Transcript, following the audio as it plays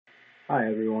Hi,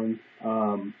 everyone.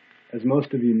 As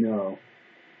most of you know,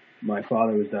 my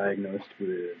father was diagnosed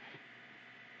with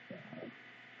uh,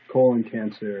 colon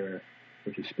cancer,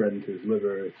 which is spread into his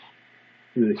liver. It's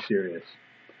really serious.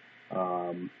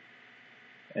 Um,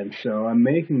 and so I'm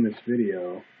making this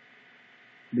video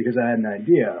because I had an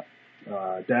idea.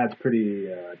 Dad's pretty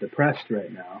depressed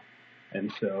right now,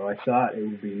 and so I thought it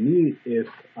would be neat if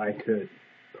I could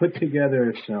put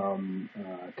together some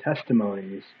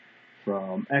testimonies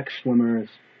from ex-swimmers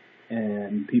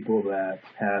and people that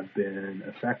have been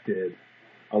affected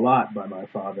a lot by my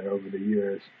father over the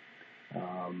years,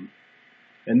 um,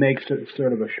 and make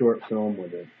sort of a short film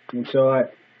with it. And so I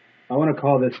want to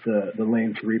call this the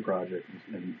Lane 3 project,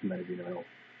 and many of you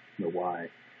know why.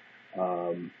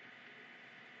 Um,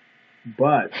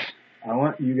 but I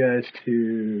want you guys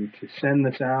to send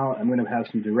this out. I'm going to have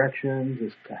some directions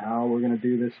as to how we're going to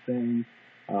do this thing.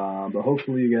 But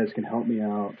hopefully you guys can help me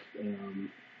out and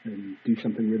do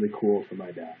something really cool for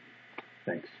my dad.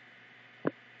 Thanks.